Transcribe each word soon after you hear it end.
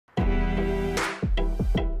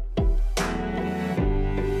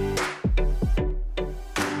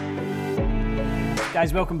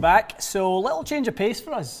Guys, welcome back. So, little change of pace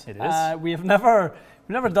for us. It is. We've never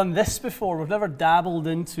done this before. We've never dabbled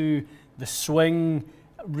into the swing,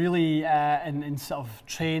 really, in sort of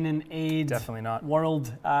training aid. Definitely not.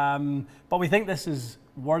 World. But we think this is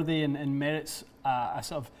worthy and merits a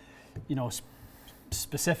sort of,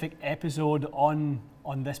 specific episode on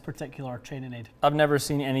this particular training aid. I've never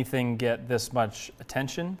seen anything get this much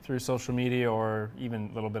attention through social media or even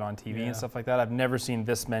a little bit on TV and stuff like that. I've never seen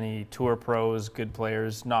this many tour pros, good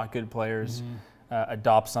players, not good players,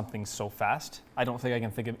 adopt something so fast. I don't think I can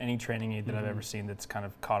think of any training aid that I've ever seen that's kind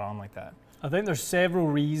of caught on like that. I think there's several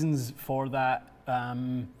reasons for that.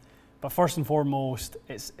 But first and foremost,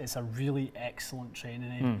 it's a really excellent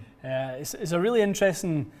training aid. It's a really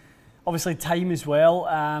interesting, obviously, time as well.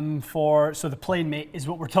 So the PlaneMate is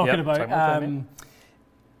what we're talking about.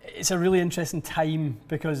 It's a really interesting time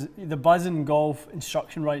because the buzz in golf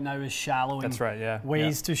instruction right now is shallowing. That's right, yeah.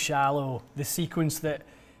 Ways to shallow. The sequence that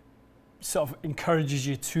sort of encourages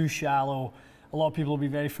you to shallow. A lot of people will be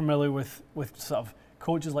very familiar with sort of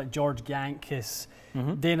coaches like George Gankis,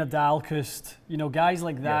 Dana Dahlquist, guys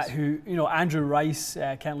like that who, Andrew Rice,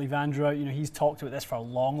 can't leave Andrew out, he's talked about this for a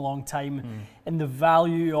long, long time, and the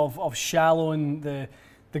value of shallowing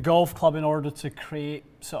the golf club in order to create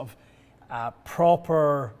sort of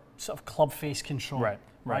proper sort of club face control.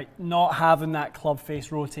 Right. Not having that club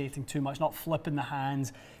face rotating too much, not flipping the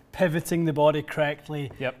hands, pivoting the body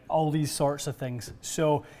correctly, all these sorts of things.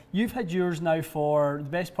 So you've had yours now for the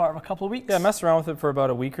best part of a couple of weeks? Yeah, I messed around with it for about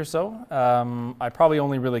a week or so. I probably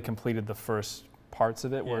only really completed the first parts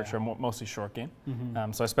of it, which are mostly short game.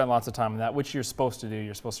 So I spent lots of time on that, which you're supposed to do.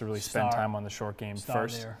 You're supposed to really spend time on the short game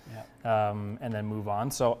first, and then move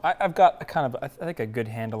on. So I've got I think a good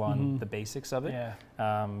handle on the basics of it.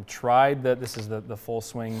 Tried this is the full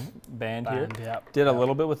swing band here. Did a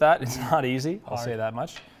little bit with that. It's not easy, I'll say that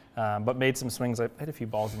much. But made some swings. I hit a few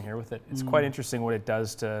balls in here with it. It's quite interesting what it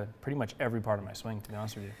does to pretty much every part of my swing, to be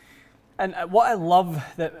honest with you. And what I love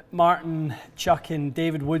that Martin, Chuck, and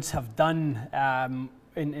David Woods have done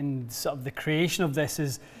in sort of the creation of this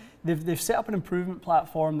is they've set up an improvement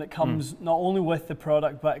platform that comes not only with the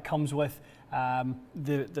product, but it comes with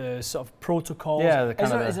the sort of protocols. Yeah,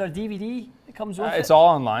 is there a DVD that comes with it? It's all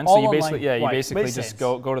online. All so you online. basically just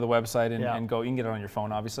go to the website and go. You can get it on your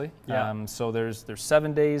phone, obviously. So there's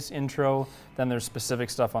 7 days intro. Then there's specific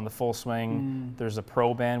stuff on the full swing. There's a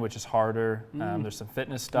pro band, which is harder. There's some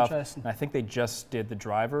fitness stuff. And I think they just did the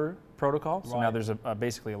driver protocol. So now there's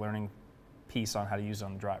basically a learning piece on how to use it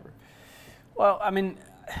on the driver. Well, I mean,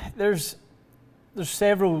 there's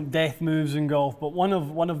several death moves in golf, but one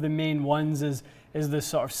of the main ones is the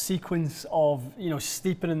sort of sequence of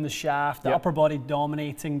steepening the shaft, the upper body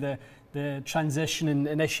dominating the transition and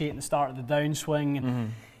initiating the start of the downswing.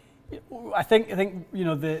 And I think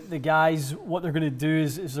the guys, what they're going to do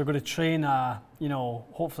is they're going to train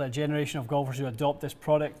hopefully a generation of golfers who adopt this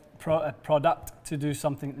product to do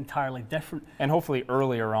something entirely different. And hopefully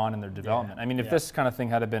earlier on in their development. I mean, if this kind of thing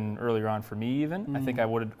had been earlier on for me even, I think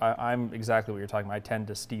I'm exactly what you're talking about. I tend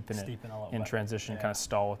to steepen it in transition, kind of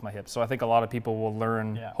stall with my hips. So I think a lot of people will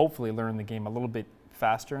hopefully learn the game a little bit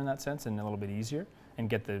faster in that sense and a little bit easier and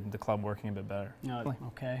get the club working a bit better.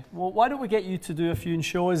 Okay. Well, why don't we get you to do a few and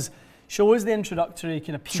show us the introductory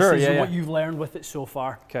kind of pieces of what you've learned with it so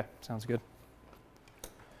far. Okay, sounds good.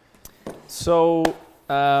 So,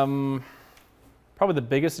 probably the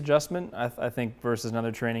biggest adjustment, I think, versus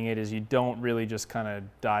another training aid is you don't really just kind of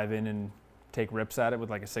dive in and take rips at it with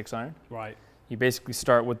like a 6-iron. Right. You basically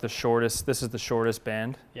start with the shortest. This is the shortest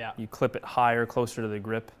band. Yeah. You clip it higher, closer to the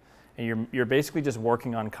grip, and you're basically just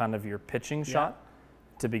working on kind of your pitching shot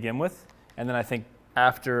to begin with. And then I think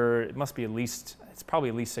after it's probably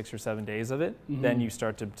at least 6 or 7 days of it, then you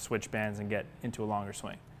start to switch bands and get into a longer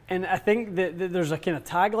swing. And I think that there's a kind of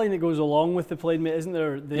tagline that goes along with the PlaneMate, isn't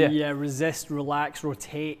there? The resist, relax,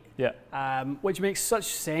 rotate. Which makes such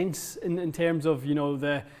sense in terms of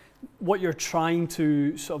what you're trying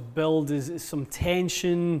to sort of build is some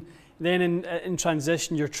tension. Then in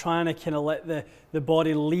transition, you're trying to kind of let the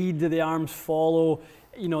body lead, the arms follow.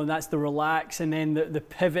 And that's the relax, and then the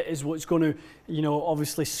pivot is what's going to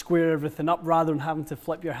obviously square everything up rather than having to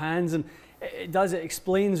flip your hands. And it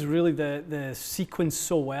explains really the sequence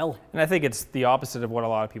so well. And I think it's the opposite of what a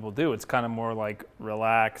lot of people do. It's kind of more like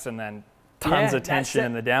relax and then tons of tension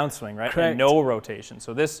in the downswing, right? Correct. And no rotation.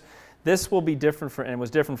 So this will be different and it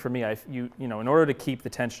was different for me. In order to keep the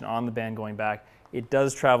tension on the band going back, it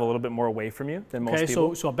does travel a little bit more away from you than most people.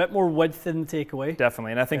 Okay, so a bit more width in the takeaway.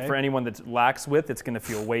 Definitely, and I think for anyone that lacks width, it's going to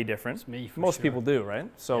feel way different. It's me, most people do, right?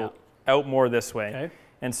 So out more this way. Okay.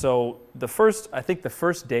 And so I think the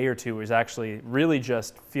first day or two is actually really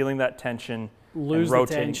just feeling that tension, Lose and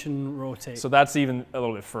the tension, rotate. So that's even a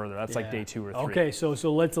little bit further. That's like day 2 or 3. Okay, so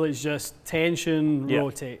literally it's just tension,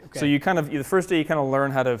 rotate. Okay. So you kind of, the first day you kind of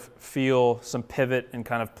learn how to feel some pivot and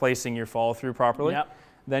kind of placing your follow through properly. Yep.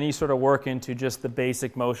 Then you sort of work into just the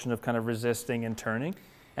basic motion of kind of resisting and turning.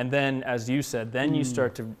 And then, as you said, then you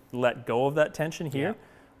start to let go of that tension here,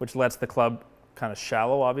 which lets the club kind of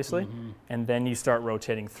shallow, obviously, and then you start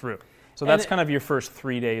rotating through. So that's kind of your first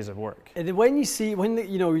 3 days of work. And when you see,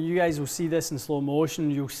 you guys will see this in slow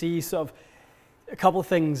motion, you'll see sort of a couple of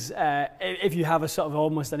things. If you have a sort of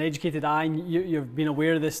almost an educated eye, and you've been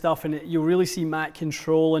aware of this stuff, and you'll really see Matt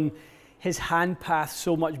controlling his hand path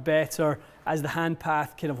so much better as the hand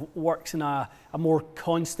path kind of works in a more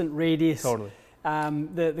constant radius. Totally.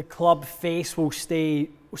 The club face will stay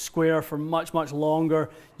square for much, much longer.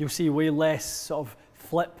 You'll see way less sort of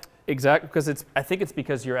flip. Exactly, because I think it's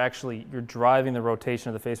because you're driving the rotation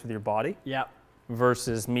of the face with your body. Yeah.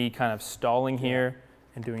 Versus me kind of stalling here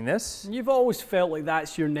and doing this. You've always felt like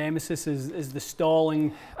that's your nemesis, is the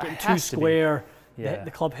stalling, getting too square.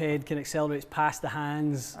 The club head can accelerate past the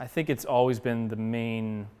hands. I think it's always been the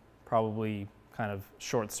main, probably kind of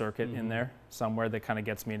short circuit in there somewhere that kind of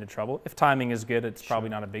gets me into trouble. If timing is good, it's probably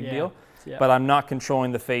not a big deal. Yeah. But I'm not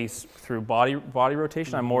controlling the face through body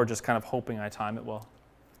rotation. I'm more just kind of hoping I time it well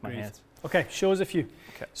with my hands. Okay, show us a few.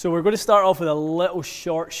 Okay. So we're going to start off with a little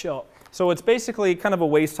short shot. So it's basically kind of a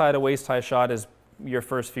waist-high to waist-high shot is your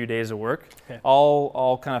first few days of work. Okay.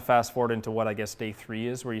 I'll kind of fast forward into what I guess day 3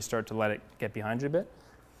 is, where you start to let it get behind you a bit.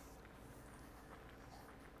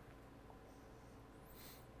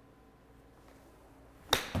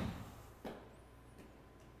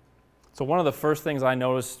 So one of the first things I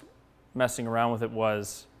noticed messing around with it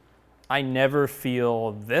was I never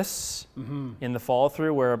feel this in the follow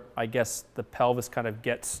through, where I guess the pelvis kind of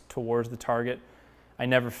gets towards the target. I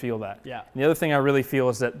never feel that. Yeah. And the other thing I really feel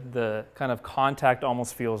is that the kind of contact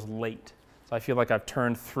almost feels late. So I feel like I've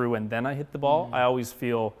turned through and then I hit the ball. I always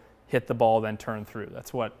feel hit the ball, then turn through.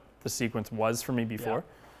 That's what the sequence was for me before.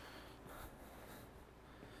 Yeah.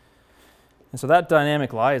 And so that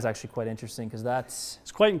dynamic lie is actually quite interesting, because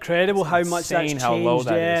it's quite incredible how much that's changed. How low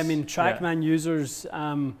that is. I mean, TrackMan users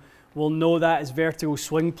will know that as vertical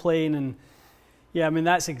swing plane, and I mean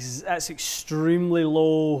that's extremely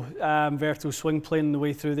low vertical swing plane the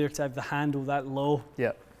way through there to have the handle that low.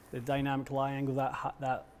 Yeah. The dynamic lie angle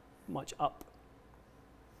that much up.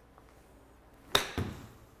 The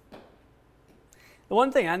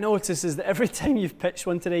one thing I notice is that every time you've pitched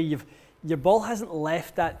one today, your ball hasn't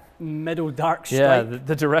left that middle dark stripe. Yeah,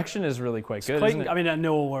 the direction is really quite good, isn't it? I mean, I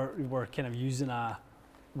know we're kind of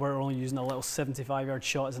we're only using a little 75-yard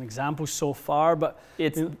shot as an example so far, but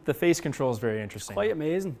the face control is very interesting. It's quite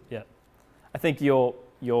amazing. Yeah, I think you'll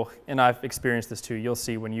and I've experienced this too. You'll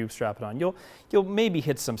see when you strap it on, you'll maybe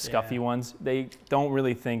hit some scuffy ones. They don't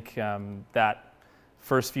really think that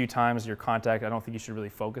first few times your contact, I don't think you should really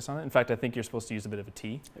focus on it. In fact, I think you're supposed to use a bit of a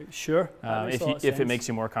tee. Sure. If it makes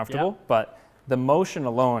you more comfortable. Yeah. But the motion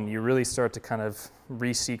alone, you really start to kind of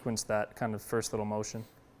resequence that kind of first little motion.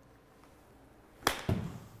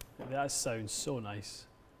 That sounds so nice.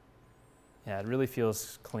 Yeah, it really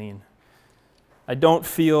feels clean. I don't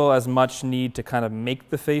feel as much need to kind of make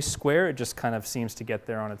the face square. It just kind of seems to get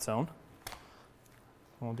there on its own.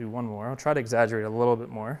 We'll do one more. I'll try to exaggerate a little bit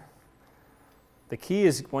more. The key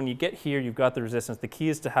is when you get here, you've got the resistance. The key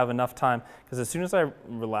is to have enough time, because as soon as I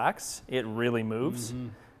relax, it really moves.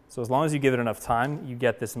 So as long as you give it enough time, you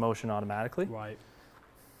get this motion automatically. Right.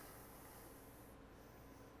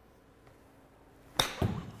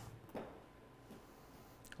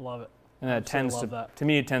 Love it. And that to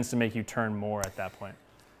me, it tends to make you turn more at that point.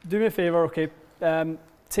 Do me a favor, okay?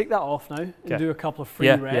 Take that off now and do a couple of free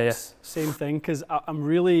reps. Yeah. Same thing, because I'm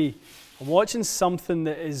watching something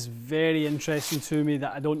that is very interesting to me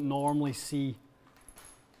that I don't normally see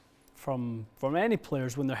from any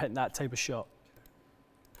players when they're hitting that type of shot.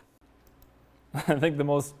 I think the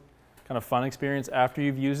most kind of fun experience after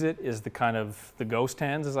you've used it is the ghost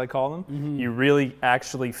hands, as I call them. You really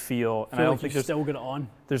actually feel, and I don't think you've still got it on.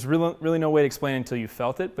 There's really no way to explain it until you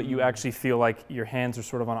felt it, but you actually feel like your hands are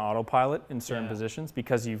sort of on autopilot in certain positions,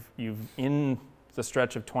 because you've in the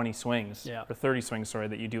stretch of 20 swings or 30 swings, sorry,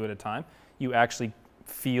 that you do at a time, you actually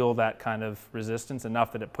feel that kind of resistance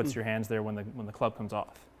enough that it puts your hands there when the club comes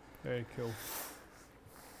off. Very cool.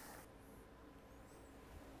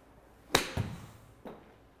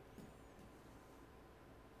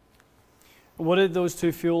 What did those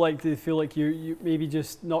two feel like? Did they feel like you maybe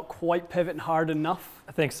just not quite pivoting hard enough?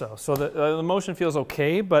 I think so. So the motion feels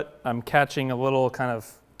okay, but I'm catching a little kind of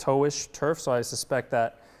toe-ish turf, so I suspect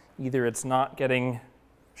that either it's not getting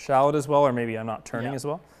shallowed as well, or maybe I'm not turning as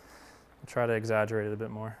well. I'll try to exaggerate it a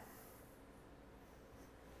bit more.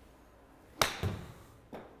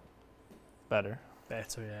 Better.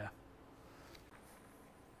 Better, yeah.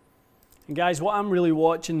 And guys, what I'm really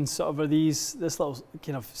watching sort of are this little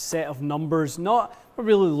kind of set of numbers, not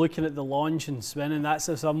really looking at the launch and spinning,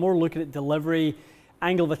 so I'm more looking at delivery,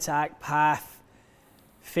 angle of attack, path,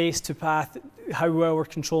 face to path, how well we're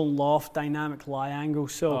controlling loft, dynamic lie angle.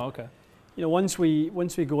 So, okay. You know, once we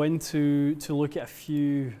go into to look at a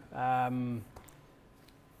few from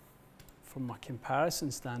a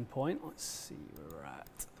comparison standpoint, let's see where we're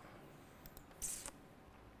at.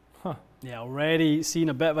 Huh. Yeah, already seeing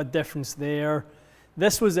a bit of a difference there.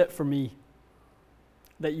 This was it for me.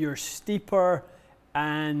 That you're steeper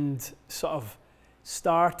and sort of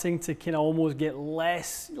starting to kind of almost get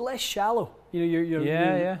less shallow. You know,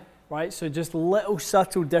 you're right. So just little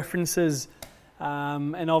subtle differences,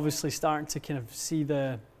 and obviously starting to kind of see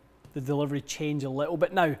the delivery change a little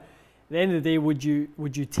bit. Now, at the end of the day, would you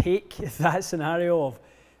take that scenario of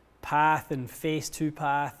path and face to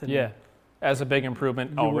path? And yeah. As a big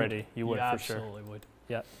improvement already, you would for sure. Absolutely would.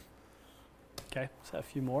 Yeah. Okay, so a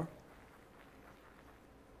few more.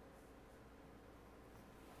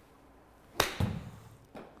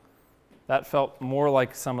 That felt more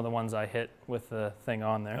like some of the ones I hit with the thing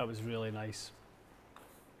on there. That was really nice.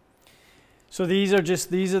 So these are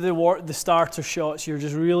the starter shots. You're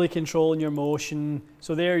just really controlling your motion.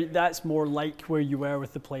 So that's more like where you were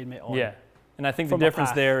with the PlaneMate on. Yeah, and I think the difference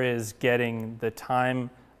there is getting the time,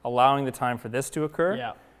 allowing the time for this to occur.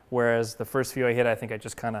 Yeah. Whereas the first few I hit, I think I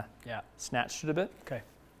just kind of snatched it a bit. Okay.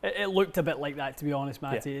 It looked a bit like that, to be honest,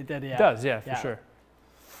 Matty. Yeah. It did, yeah. It does, yeah, for sure.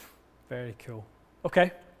 Very cool.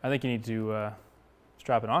 Okay. I think you need to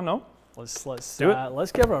strap it on, no? Let's do it.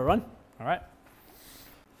 Let's give her a run. All right.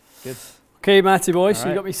 Good. Okay, Matty boy, so right.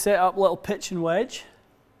 you got me set up, little pitch and wedge.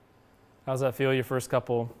 How's that feel, your first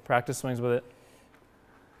couple practice swings with it?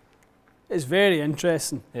 It's very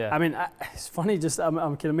interesting. Yeah. I mean, it's funny, just I'm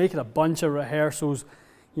kind of making a bunch of rehearsals,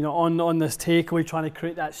 you know, on this takeaway, trying to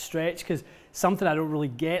create that stretch, because something I don't really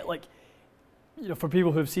get, like, you know, for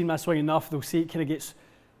people who have seen my swing enough, they'll see it kind of gets,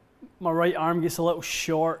 my right arm gets a little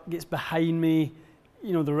short, gets behind me,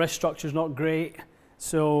 you know, the wrist structure's not great.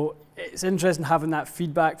 So it's interesting having that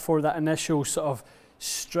feedback for that initial sort of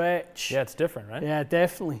stretch. Yeah, it's different, right? Yeah,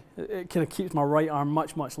 definitely. It kind of keeps my right arm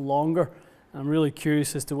much, much longer. I'm really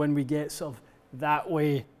curious as to when we get sort of that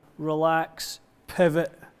way, relax,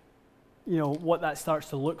 pivot, you know, what that starts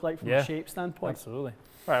to look like from a shape standpoint. Absolutely.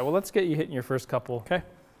 All right, well, let's get you hitting your first couple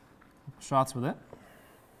shots with it.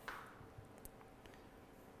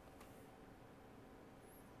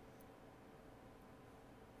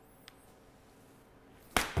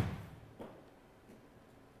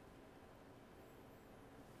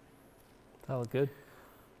 That look good.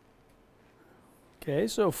 Okay,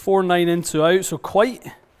 so 4-9 in to out, so quite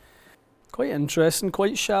interesting,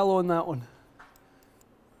 quite shallow in that one.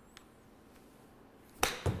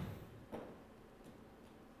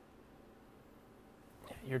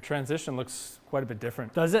 Your transition looks quite a bit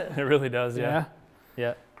different. Does it? It really does, yeah.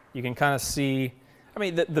 Yeah. You can kind of see, I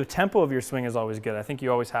mean, the tempo of your swing is always good. I think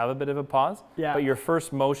you always have a bit of a pause. Yeah. But your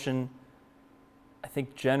first motion, I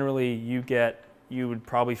think generally you would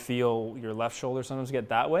probably feel your left shoulder sometimes get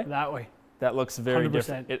that way. That way. That looks very 100%.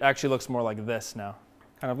 different. It actually looks more like this now.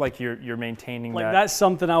 Kind of like you're maintaining like that. That's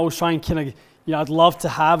something I was trying kind of, you know, I'd love to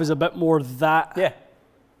have is a bit more that. Yeah.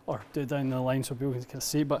 Or do it down the line so people can kind of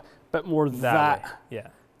see, but a bit more that way. Yeah.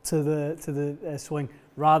 to the swing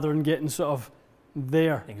rather than getting sort of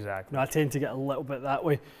there. Exactly. You know, I tend to get a little bit that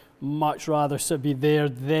way. Much rather sort of be there,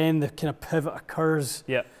 then the kind of pivot occurs.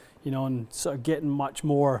 Yeah. You know, and sort of getting much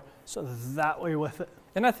more sort of that way with it.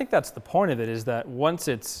 And I think that's the point of it, is that once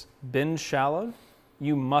it's been shallowed,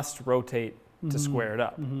 you must rotate to square it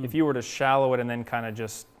up. If you were to shallow it and then kind of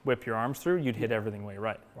just whip your arms through, you'd hit everything way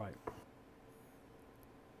right. Right.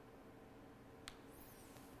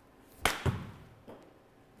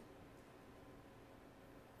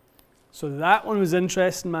 So that one was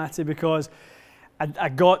interesting, Matty, because I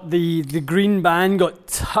got the green band got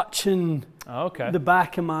touching the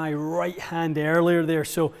back of my right hand earlier there,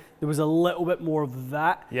 so there was a little bit more of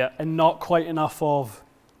that, and not quite enough of,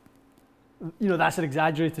 you know, that's an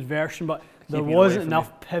exaggerated version, but there wasn't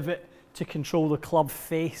enough pivot to control the club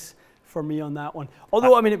face for me on that one.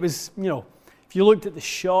 Although, I mean, it was, you know, if you looked at the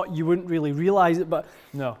shot, you wouldn't really realize it, but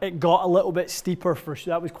it got a little bit steeper.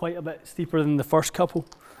 That was quite a bit steeper than the first couple.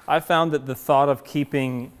 I found that the thought of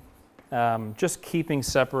keeping, just keeping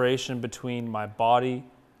separation between my body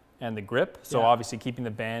and the grip, so obviously keeping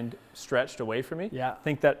the band stretched away from me, I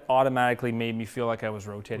think that automatically made me feel like I was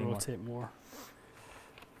rotating more.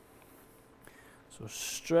 So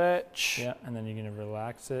stretch. Yeah, and then you're going to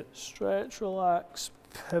relax it. Stretch, relax,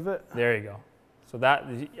 pivot. There you go. So that,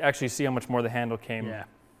 you actually see how much more the handle came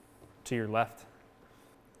to your left.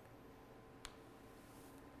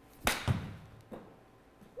 I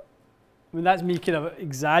mean, that's me kind of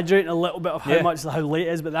exaggerating a little bit of how late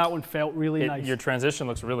it is, but that one felt really nice. Your transition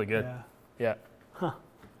looks really good. Yeah. Huh.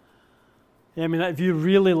 Yeah, I mean, if you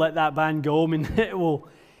really let that band go, I mean, it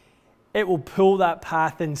will pull that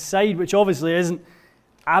path inside, which obviously isn't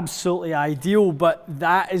absolutely ideal, but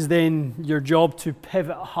that is then your job to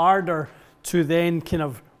pivot harder to then kind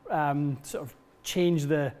of sort of change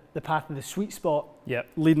the path of the sweet spot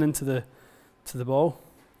leading into the ball.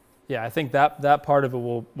 Yeah, I think that part of it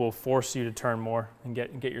will force you to turn more and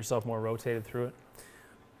get yourself more rotated through it.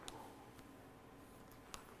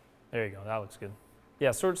 There you go, that looks good.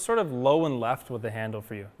 Yeah, sort of low and left with the handle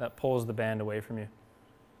for you. That pulls the band away from you.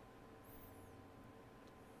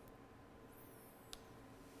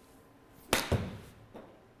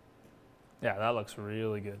 Yeah, that looks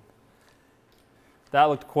really good. That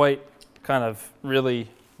looked quite kind of really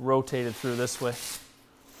rotated through this way.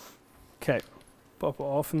 Okay, pop it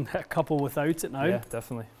off and hit a couple without it now. Yeah,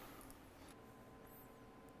 definitely.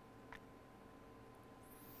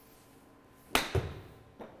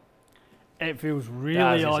 It feels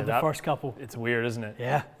really odd, the first couple. It's weird, isn't it?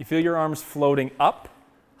 Yeah. You feel your arms floating up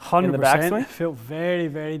 100%. in the backswing? It felt very,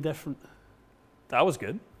 very different. That was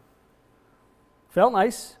good. Felt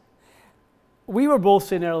nice. We were both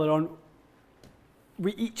saying earlier on,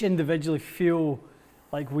 we each individually feel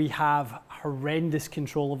like we have horrendous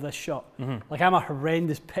control of this shot. Like I'm a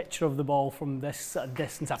horrendous pitcher of the ball from this sort of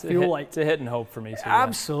distance. I feel like it's a hit and hope for me too.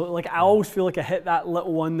 Absolutely. Like I always feel like I hit that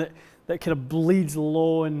little one that kind of bleeds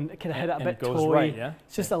low and kind of hit it a bit goes toey. right, yeah.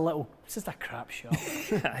 It's just it's just a crap shot.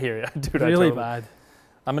 I hear you, dude. Really bad.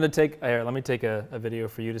 I'm gonna take. Here, let me take a video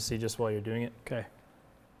for you to see just while you're doing it. Okay.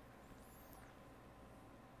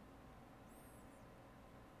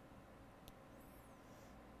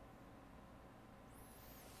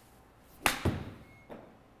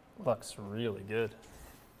 Looks really good.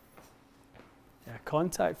 Yeah,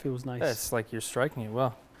 contact feels nice. Yeah, it's like you're striking it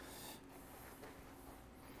well.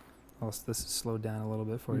 This is slowed down a little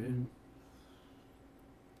bit for you.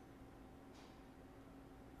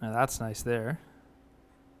 Now that's nice there.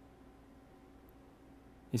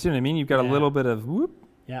 You see what I mean? You've got a little bit of whoop.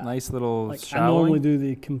 Yeah. Nice little shallowing. I normally do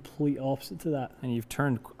the complete opposite to that. And you've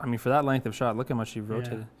turned, I mean, for that length of shot, look how much you've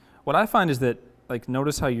rotated. What I find is that, like,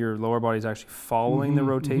 notice how your lower body is actually following the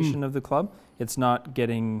rotation of the club. It's not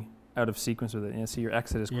getting out of sequence with it. You see your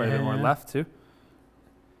exit is quite a bit more left too.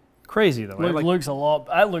 Crazy though. That looks a lot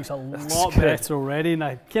better already, and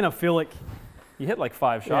I kind of feel like you hit like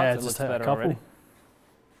 5 shots. It looks better already.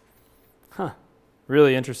 Huh.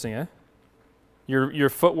 Really interesting, eh? Your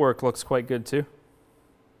footwork looks quite good too.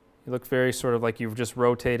 You look very sort of like you've just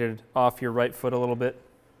rotated off your right foot a little bit.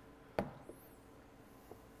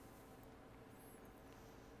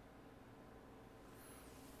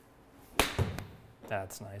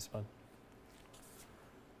 That's nice, bud.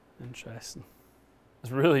 Interesting.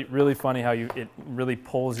 It's really, really funny how it really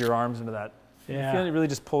pulls your arms into that. Yeah. You feel it really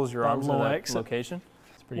just pulls your arms into that location.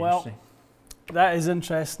 It's pretty interesting. That is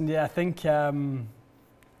interesting. Yeah, I think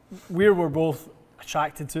we're both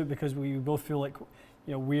attracted to it because we both feel like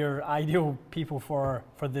we're ideal people for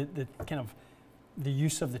the kind of the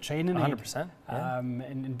use of the training. 100%. Yeah.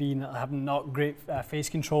 And having not great face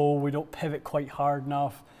control, we don't pivot quite hard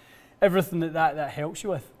enough. Everything that helps you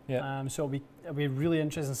with. Yeah. So it'll be really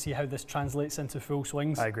interesting to see how this translates into full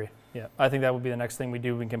swings. I agree. Yeah. I think that would be the next thing we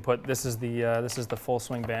do. We can put this is the full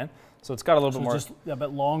swing band. So it's got a little bit more, just a bit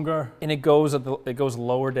longer, and it goes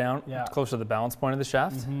lower down, closer to the balance point of the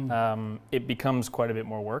shaft. It becomes quite a bit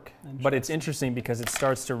more work, but it's interesting because it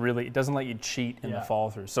starts to it doesn't let you cheat in the follow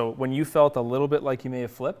through. So when you felt a little bit like you may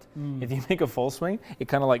have flipped, if you make a full swing, it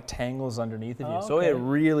kind of like tangles underneath of you. So it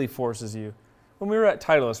really forces you. When we were at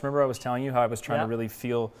Titleist, remember I was telling you how I was trying to really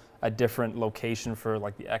feel a different location for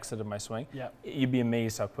like the exit of my swing? Yeah. You'd be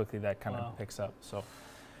amazed how quickly that kind of picks up. So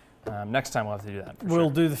next time we'll have to do that. We'll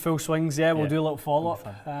do the full swings. We'll do a little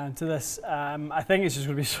follow-up to this. I think it's just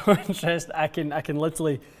going to be so interesting. I can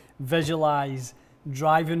literally visualize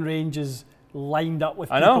driving ranges lined up with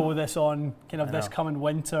people with this on this coming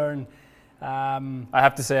winter. And I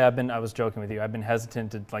have to say, I was joking with you. I've been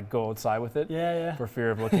hesitant to like go outside with it for fear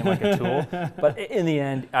of looking like a tool. But in the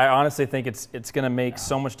end, I honestly think it's going to make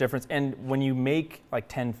so much difference. And when you make like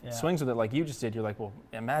 10 swings with it, like you just did, you're like, well,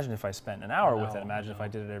 imagine if I spent an hour with it. Imagine if I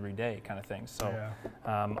did it every day, kind of thing. So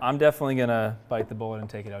I'm definitely going to bite the bullet and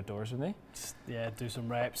take it outdoors with me. Do some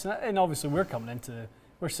reps. And obviously, we're coming into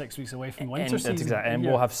we're 6 weeks away from winter and season. that's exactly, and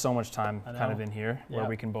we'll have so much time kind of in here where Yep.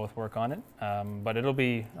 we can both work on it. But I'll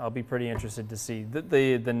be pretty interested to see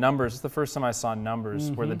the numbers. It's the first time I saw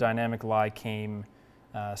numbers where the dynamic lie came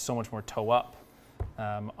so much more toe up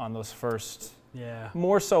on those first. Yeah.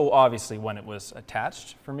 More so, obviously, when it was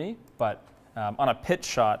attached for me, but on a pitch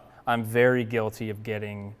shot, I'm very guilty of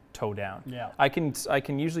getting toe down. Yeah. I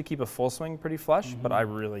can usually keep a full swing pretty flush, but I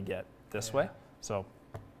really get this way. So,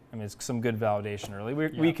 I mean, it's some good validation early.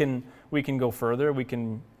 We can go further. We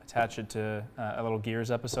can attach it to a little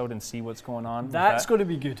gears episode and see what's going on. That's going to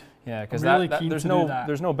be good. Yeah, because really there's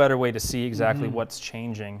no better way to see exactly what's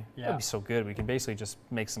changing. Yeah. That'd be so good. We can basically just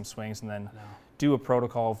make some swings and then do a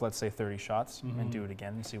protocol of, let's say, 30 shots and do it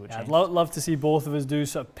again and see what changes. I'd love to see both of us do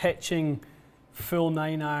sort of pitching, full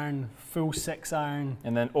 9-iron, full 6-iron.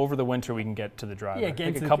 And then over the winter we can get to the driver. Yeah,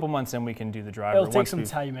 a couple months in we can do the driver. It'll take some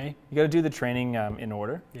time, eh? You got to do the training in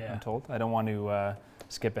order, I'm told. I don't want to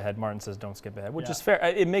skip ahead. Martin says don't skip ahead, which is fair.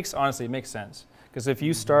 It makes sense. Because if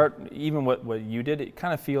you start, even what you did, it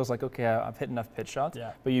kind of feels like, okay, I've hit enough pitch shots,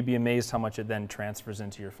 but you'd be amazed how much it then transfers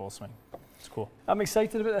into your full swing. It's cool. I'm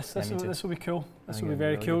excited about this. This will be cool. This will be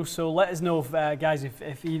very cool. Good. So let us know, if, guys,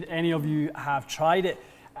 if any of you have tried it.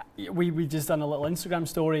 We just done a little Instagram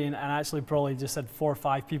story and actually probably just had 4 or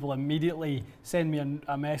 5 people immediately send me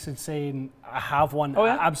a message saying I have one. Oh,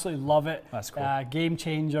 yeah? I absolutely love it. That's cool. Game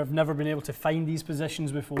changer. I've never been able to find these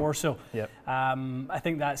positions before, so I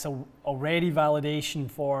think that's already validation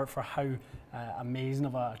for how amazing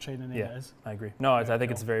of a training aid it is. I agree. No, I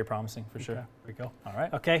think it's very promising for sure. There we go. All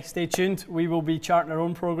right. Okay, stay tuned. We will be charting our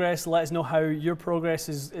own progress. Let us know how your progress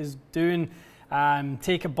is doing.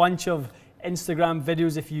 Take a bunch of Instagram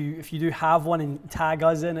videos if you do have one and tag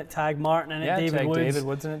us in it, tag Martin in it, David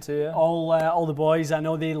Woods in it too. Yeah. All the boys, I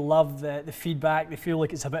know they love the feedback. They feel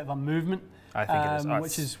like it's a bit of a movement. I think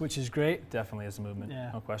it is, which is great. Definitely is a movement. Yeah.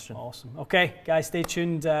 No question. Awesome. Okay, guys, stay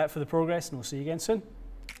tuned for the progress, and we'll see you again soon.